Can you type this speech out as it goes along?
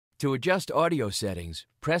To adjust audio settings,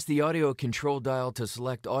 press the audio control dial to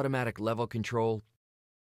select automatic level control,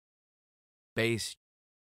 bass,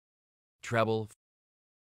 treble,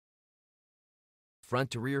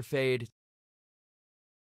 front to rear fade,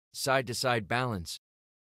 side to side balance,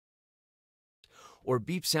 or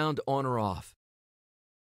beep sound on or off.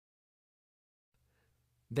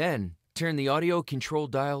 Then, turn the audio control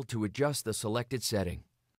dial to adjust the selected setting.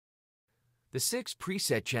 The 6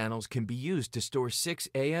 preset channels can be used to store 6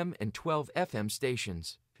 AM and 12 FM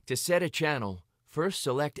stations. To set a channel, first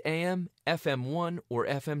select AM, FM1, or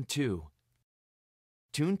FM2.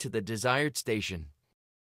 Tune to the desired station.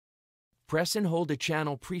 Press and hold the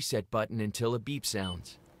channel preset button until a beep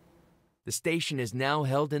sounds. The station is now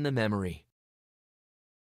held in the memory.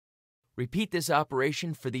 Repeat this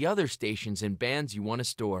operation for the other stations and bands you want to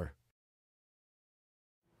store.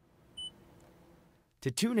 To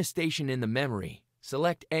tune a station in the memory,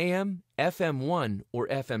 select AM, FM1, or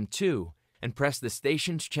FM2 and press the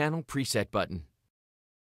station's channel preset button.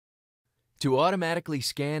 To automatically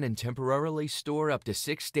scan and temporarily store up to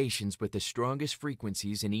 6 stations with the strongest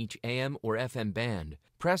frequencies in each AM or FM band,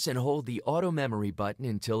 press and hold the Auto Memory button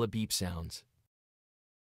until a beep sounds.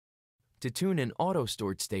 To tune an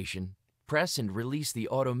auto-stored station, press and release the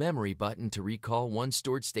Auto Memory button to recall one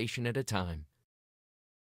stored station at a time.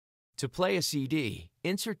 To play a CD,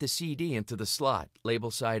 insert the CD into the slot, label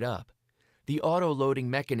side up. The auto-loading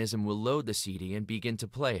mechanism will load the CD and begin to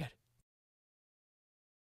play it.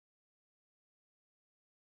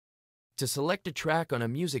 To select a track on a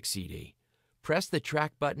music CD, press the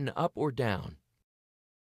track button up or down.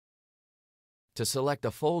 To select a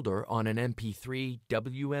folder on an MP3,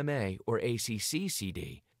 WMA, or ACC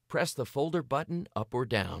CD, press the folder button up or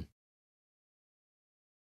down.